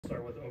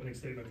Start with the opening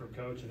statement from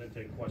Coach and then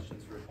take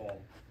questions for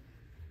Paul.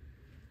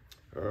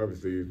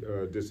 Obviously,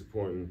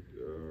 disappointing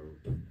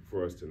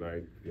for us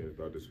tonight. Again, I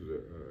thought this was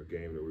a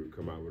game that we would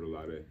come out with a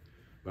lot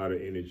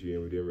of energy,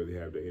 and we didn't really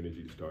have the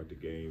energy to start the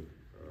game.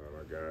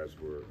 Our guys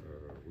were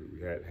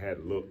we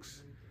had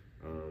looks,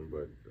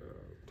 but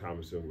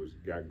Thomason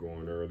got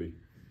going early.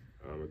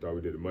 I thought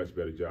we did a much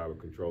better job of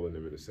controlling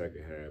them in the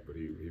second half, but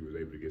he was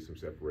able to get some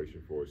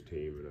separation for his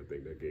team, and I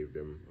think that gave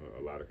them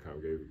a lot of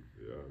gave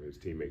his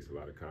teammates a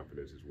lot of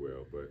confidence as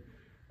well. But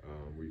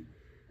we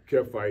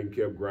kept fighting,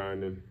 kept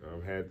grinding,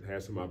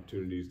 had some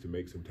opportunities to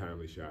make some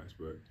timely shots,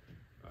 but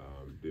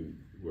didn't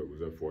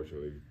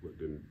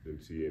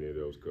see any of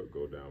those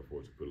go down for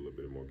us to put a little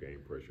bit more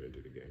game pressure into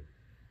the game.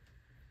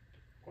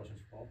 Questions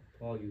for Paul?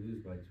 Paul, you lose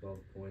by 12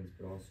 points,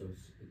 but also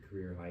a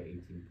career high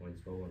 18 points.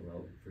 What went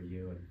well for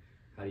you, and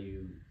how do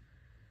you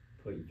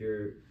put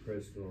your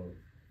personal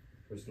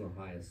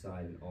high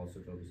aside and also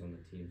focus on the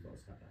team's loss?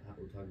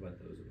 We'll talk about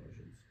those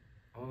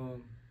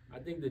emotions. I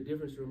think the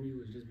difference for me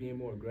was just being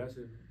more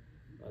aggressive.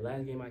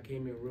 Last game I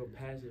came in real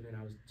passive and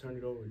I was turning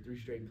it over 3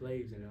 straight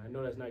plays, and I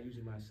know that's not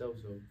usually myself,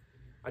 so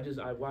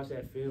I watched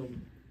that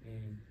film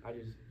and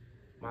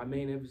my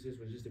main emphasis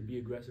was just to be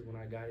aggressive when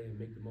I got in and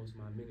make the most of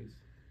my minutes.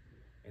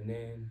 And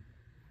then,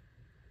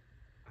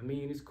 I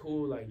mean, it's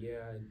cool, like,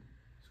 yeah, I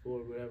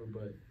scored whatever,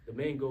 but the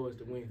main goal is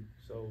to win.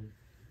 So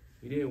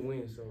we didn't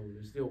win, so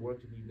there's still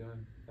work to be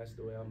done. That's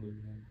the way I'm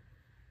looking at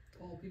it.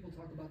 Paul, people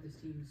talk about this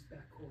team's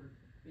backcourt,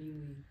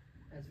 mainly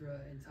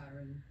Ezra and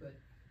Tyron, but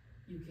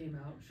you came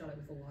out, shot it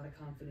with a lot of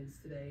confidence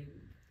today.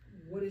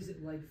 What is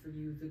it like for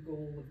you, the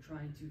goal of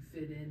trying to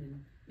fit in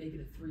and make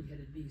it a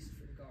 3-headed beast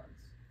for the guards?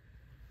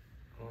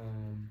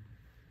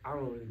 I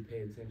don't really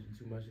pay attention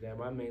too much to that.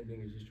 My main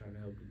thing is just trying to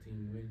help the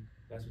team win.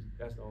 That's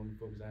the only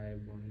focus I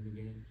have going into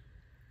games.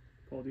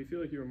 Paul, do you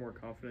feel like you were more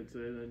confident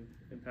today than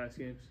in past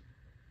games?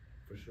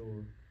 For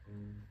sure.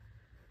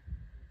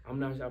 I'm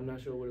not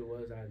sure what it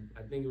was.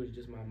 I think it was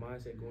just my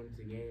mindset going into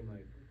the game.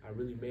 Like, I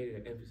really made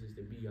it an emphasis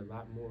to be a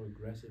lot more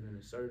aggressive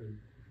and assertive.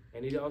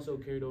 And it also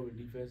carried over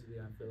defensively,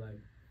 I feel like.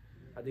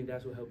 I think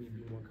that's what helped me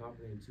be more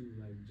confident too,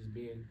 like just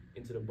being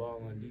into the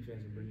ball on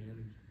defense and bringing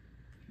energy.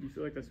 Do you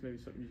feel like that's maybe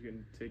something you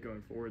can take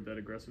going forward, that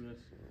aggressiveness?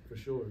 For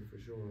sure.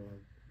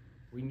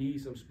 We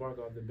need some spark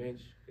off the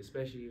bench,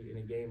 especially in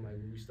a game like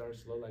when we start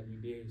slow like we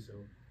did, so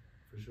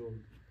for sure.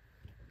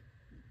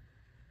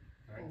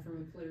 Paul,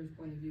 from a player's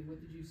point of view, what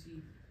did you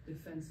see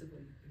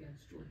defensively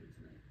against Georgia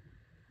tonight?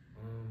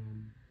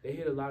 They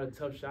hit a lot of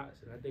tough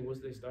shots, and I think once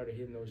they started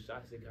hitting those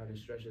shots, it kind of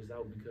stretched us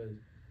out because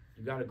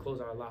you got to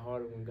close out a lot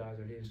harder when guys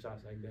are hitting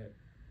shots like that.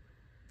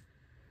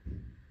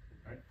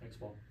 All right, thanks,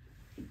 Paul.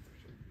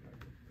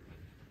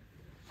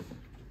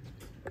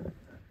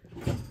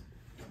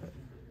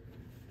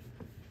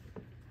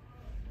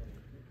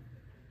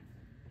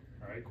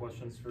 All right,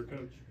 questions for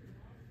Coach?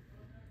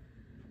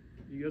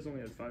 You guys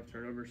only had 5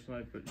 turnovers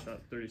tonight, but shot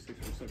 36%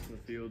 from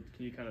the field.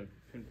 Can you kind of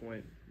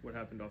pinpoint what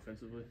happened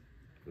offensively?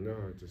 No,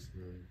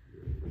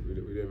 we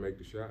didn't make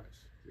the shots.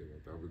 I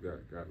thought we got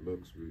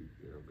looks. We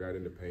got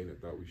in the paint. I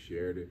thought we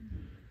shared it.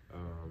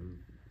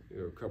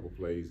 A couple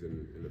plays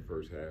in the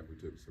first half, we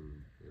took some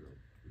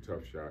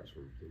tough shots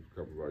from a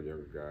couple of our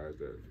younger guys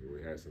that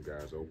we had some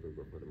guys open,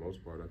 but for the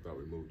most part, I thought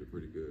we moved it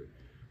pretty good.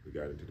 We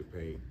got into the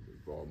paint, the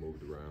ball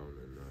moved around,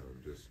 and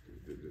just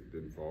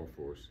didn't fall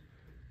for us.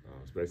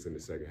 Especially in the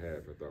second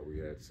half, I thought we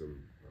had some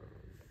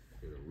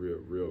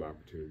real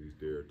opportunities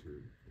there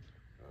to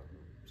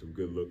some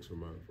good looks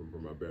from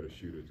our better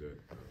shooters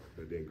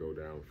that didn't go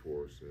down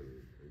for us. And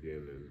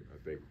again, I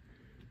think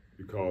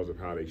because of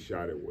how they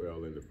shot it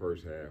well in the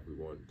first half, we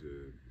wanted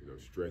to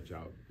stretch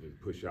out and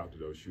push out to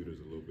those shooters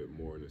a little bit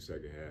more in the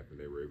second half, and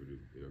they were able to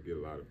get a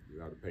lot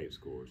of paint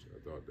scores.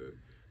 I thought that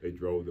they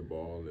drove the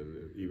ball,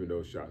 and even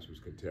though shots was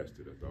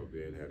contested, I thought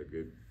Ben had a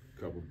good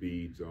couple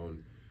beads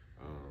on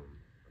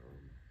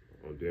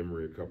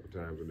Demery a couple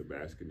times in the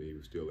basket, and he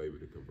was still able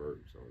to convert.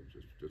 So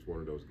it's just one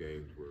of those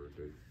games where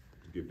to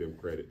give them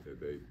credit that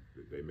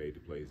they made the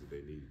plays that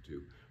they needed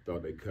to.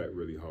 Thought they cut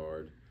really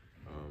hard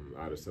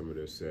out of some of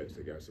their sets.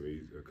 They got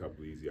a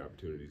couple easy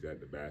opportunities at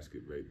the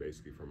basket,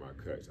 basically from our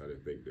cuts. I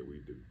didn't think that we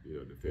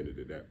defended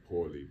it that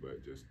poorly,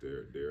 but just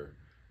their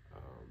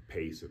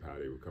pace of how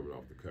they were coming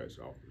off the cuts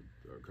offered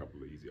a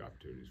couple of easy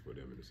opportunities for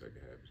them in the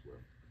second half as well.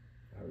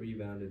 I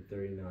rebounded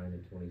 39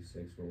 and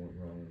 26. What went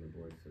wrong on the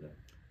boards today?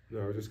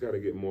 No, just got to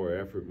get more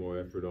effort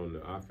on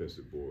the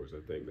offensive boards.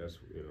 I think that's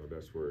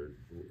where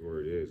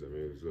it is. I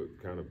mean, it was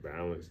kind of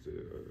balanced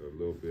a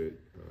little bit.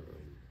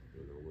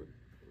 With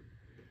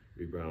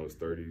rebounds,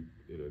 30,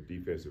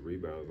 defensive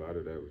rebounds. A lot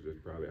of that was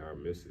just probably our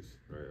misses,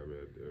 right? I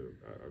mean,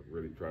 I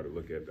really try to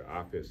look at the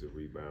offensive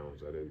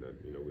rebounds.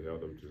 We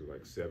held them to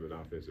like 7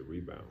 offensive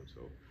rebounds.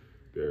 So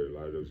a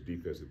lot of those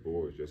defensive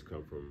boards just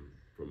come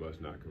from us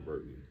not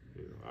converting,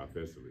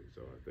 offensively.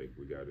 So I think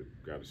we got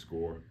to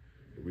score.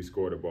 If we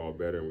score the ball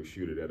better and we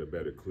shoot it at a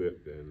better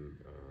clip, then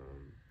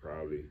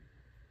probably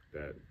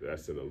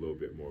that's in a little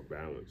bit more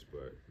balance.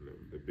 But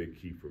the big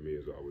key for me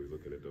is always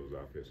looking at those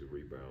offensive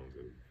rebounds,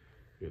 and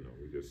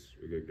we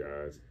get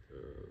guys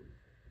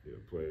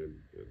playing.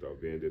 I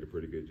thought Ben did a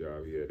pretty good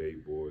job. He had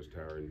 8 boards.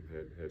 Tyron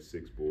had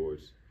 6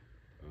 boards.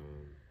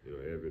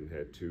 Evan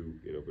had 2.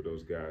 But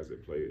those guys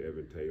that played,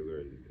 Evan Taylor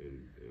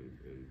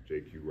and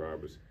J.Q.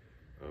 Roberts,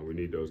 we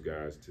need those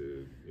guys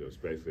to,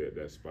 especially at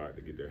that spot,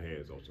 to get their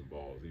hands on some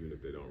balls, even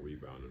if they don't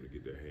rebound them, to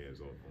get their hands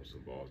on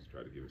some balls to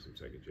try to give us some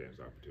second chance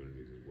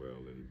opportunities as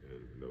well. And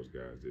those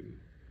guys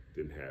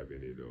didn't have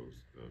any of those,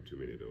 too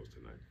many of those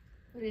tonight.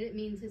 What did it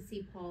mean to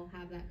see Paul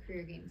have that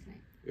career game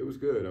tonight? It was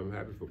good. I'm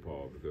happy for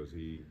Paul because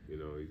he's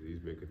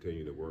been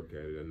continuing to work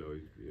at it. I know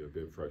he's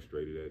been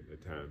frustrated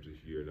at times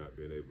this year, not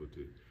being able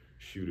to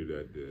shoot it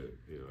at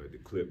the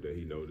clip that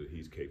he knows that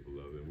he's capable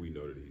of, and we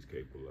know that he's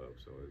capable of.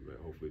 So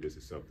hopefully this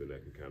is something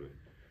that can kind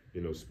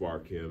of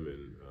spark him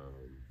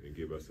and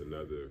give us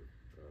another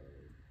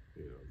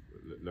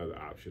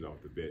option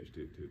off the bench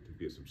to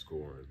get some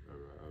scoring.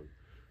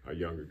 Our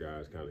younger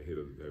guys kind of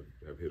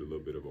have hit a little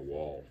bit of a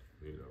wall,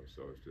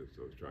 so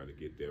it's trying to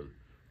get them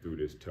through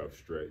this tough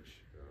stretch.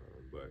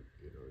 But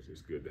it's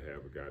just good to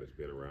have a guy that's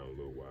been around a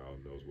little while,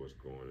 knows what's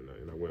going.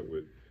 And I went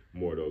with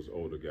more of those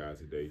older guys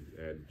today,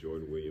 added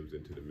Jordan Williams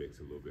into the mix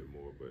a little bit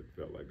more, but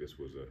felt like this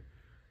was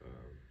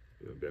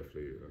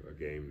definitely a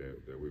game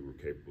that we were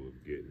capable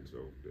of getting.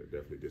 So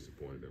definitely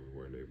disappointed that we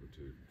weren't able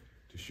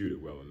to shoot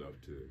it well enough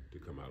to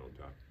come out on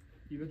top.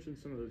 You mentioned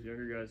some of those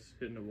younger guys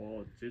hitting the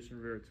wall. Jason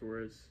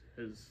Rivera-Torres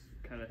has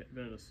kind of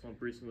been in a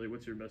slump recently.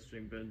 What's your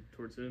messaging been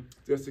towards him?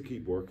 Just to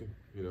keep working,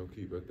 I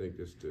think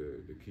just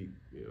to keep,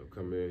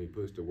 coming in. He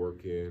puts the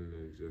work in,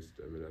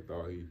 and I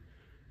thought he,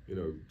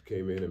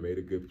 came in and made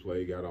a good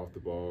play, got off the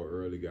ball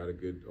early, got a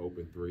good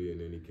open 3,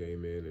 and then he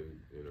came in and,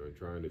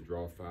 trying to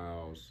draw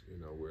fouls,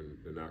 when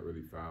they're not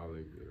really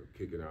fouling,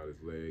 kicking out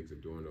his legs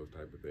and doing those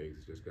type of things.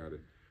 He's just got to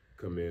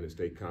come in and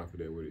stay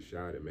confident with his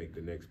shot and make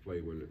the next play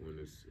when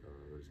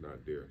it's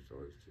not there. So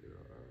it's,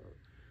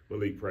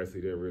 Malik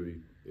Presley didn't really,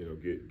 he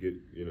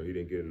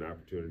didn't get an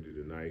opportunity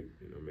tonight.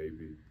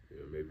 Maybe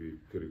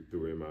could have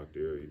threw him out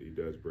there. He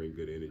does bring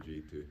good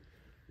energy to,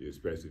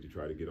 especially to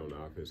try to get on the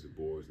offensive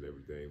boards and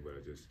everything. But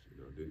I just,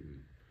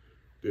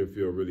 didn't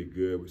feel really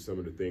good with some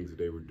of the things that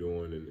they were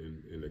doing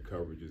in the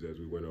coverages as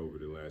we went over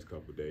the last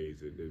couple of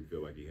days. It didn't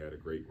feel like he had a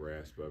great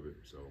grasp of it.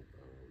 So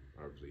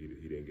obviously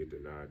he didn't get the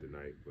nod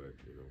tonight. But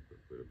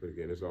but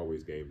again, it's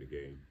always game to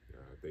game.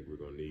 I think we're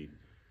gonna need,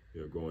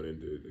 going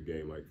into a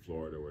game like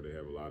Florida where they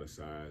have a lot of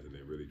size and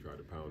they really try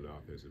to pound the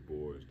offensive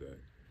boards, that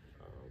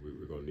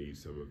we're going to need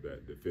some of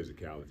that, the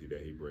physicality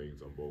that he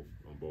brings on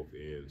both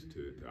ends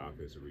to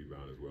offensive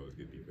rebound as well as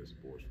get defensive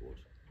boards for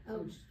us.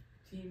 Coach,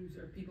 teams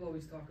or people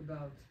always talk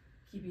about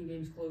keeping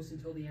games close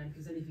until the end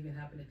because anything can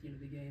happen at the end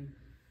of the game.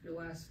 Your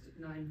last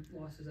 9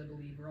 losses, I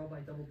believe, were all by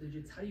double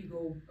digits. How do you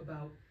go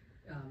about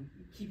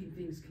keeping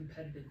things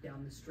competitive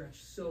down the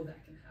stretch so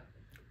that can happen?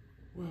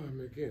 Well,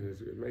 again,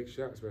 it makes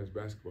shots, man. It's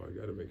basketball. You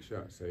got to make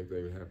shots. Same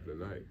thing that happened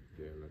tonight.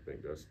 And I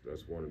think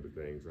that's one of the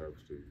things.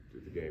 Obviously,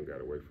 the game got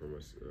away from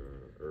us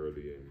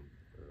early in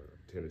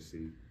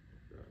Tennessee.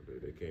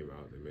 They came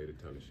out. They made a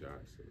ton of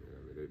shots.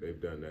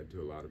 They've done that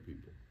to a lot of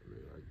people.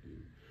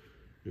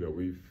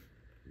 We've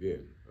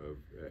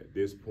at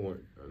this point.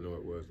 I know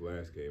it was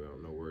last game. I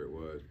don't know where it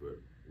was, but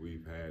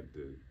we've had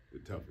the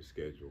toughest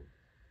schedule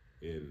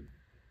in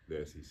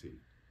the SEC.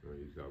 When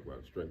you talk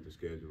about strength of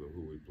schedule of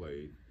who we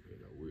played,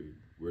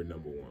 we're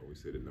number 1. We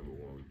sit at number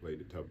 1. We played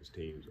the toughest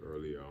teams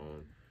earlier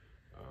on.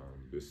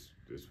 This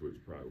was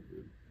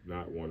probably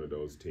not one of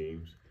those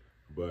teams,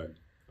 but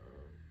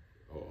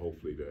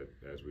hopefully that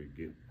as we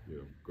get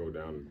go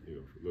down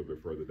a little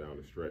bit further down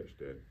the stretch,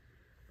 that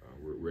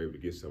we're able to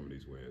get some of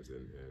these wins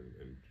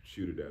and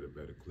shoot it at a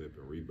better clip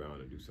and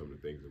rebound and do some of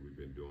the things that we've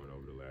been doing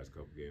over the last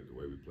couple games. The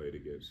way we played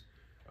against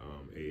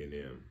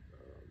A&M,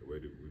 the way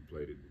that we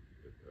played it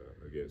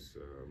against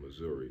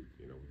Missouri,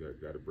 we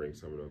got to bring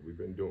some of those. We've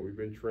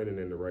been trending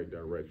in the right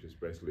direction,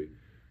 especially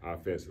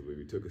offensively.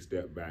 We took a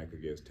step back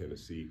against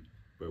Tennessee,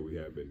 but we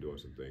have been doing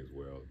some things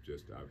well.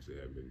 Just obviously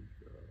have been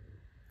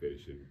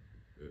finishing.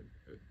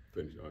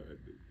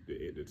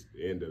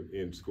 The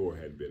end score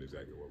hadn't been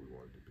exactly what we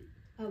wanted to be.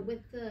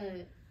 With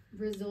the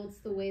results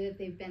the way that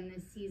they've been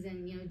this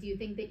season, do you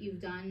think that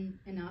you've done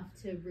enough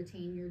to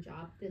retain your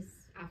job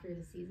after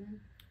the season?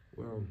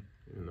 Well,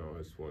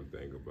 it's one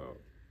thing about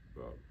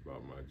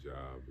my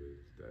job is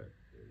that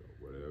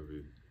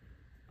whatever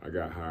I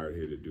got hired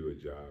here to do a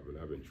job, and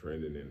I've been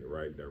trending in the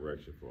right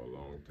direction for a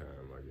long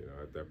time.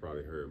 I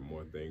probably heard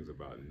more things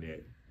about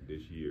net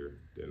this year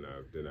than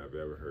I've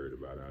ever heard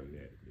about our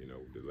net.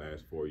 The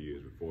last 4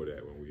 years before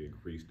that, when we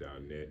increased our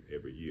net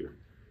every year,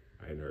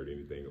 I hadn't heard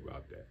anything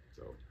about that.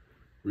 So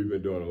we've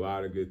been doing a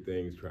lot of good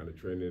things, trying to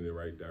trend in the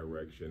right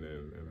direction,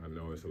 and I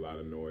know it's a lot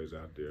of noise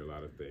out there, a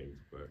lot of things,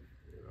 but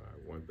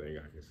one thing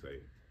I can say,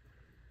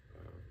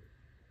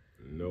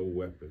 no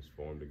weapons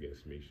formed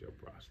against me shall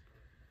prosper.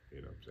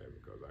 You know what I'm saying?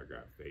 Because I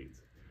got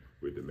faith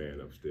with the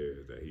man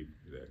upstairs that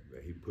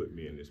he put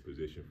me in this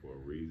position for a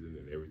reason,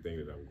 and everything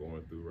that I'm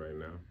going through right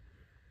now,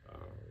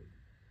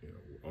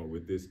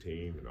 with this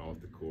team and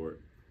off the court,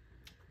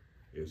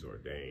 is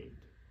ordained,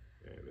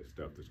 and it's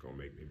stuff that's gonna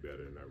make me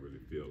better, and I really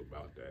feel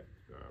about that.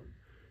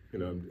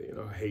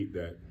 I hate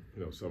that,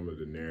 some of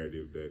the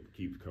narrative that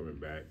keeps coming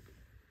back,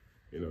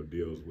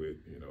 deals with,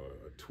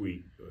 a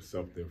tweet or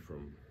something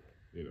from,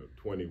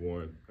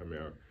 21. I mean,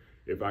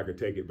 if I could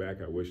take it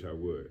back, I wish I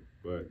would.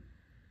 But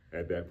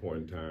at that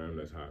point in time,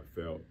 that's how I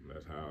felt, and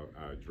that's how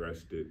I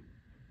addressed it.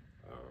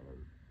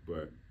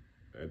 But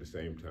at the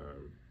same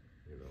time,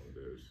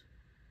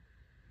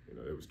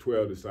 there was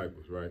 12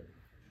 disciples, right?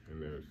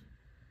 And there's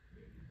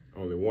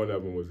only one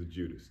of them was a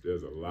Judas.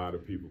 There's a lot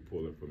of people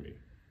pulling for me.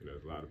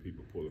 There's a lot of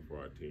people pulling for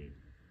our team.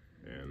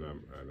 And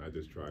I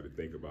just try to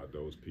think about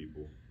those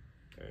people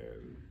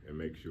and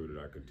make sure that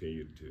I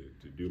continue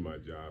to do my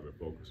job and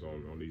focus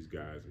on these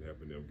guys and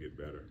helping them get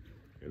better.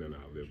 And then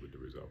I'll live with the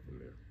result from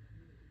there.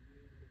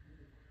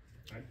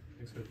 All right,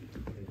 thanks, Coach.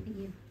 Thank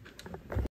you.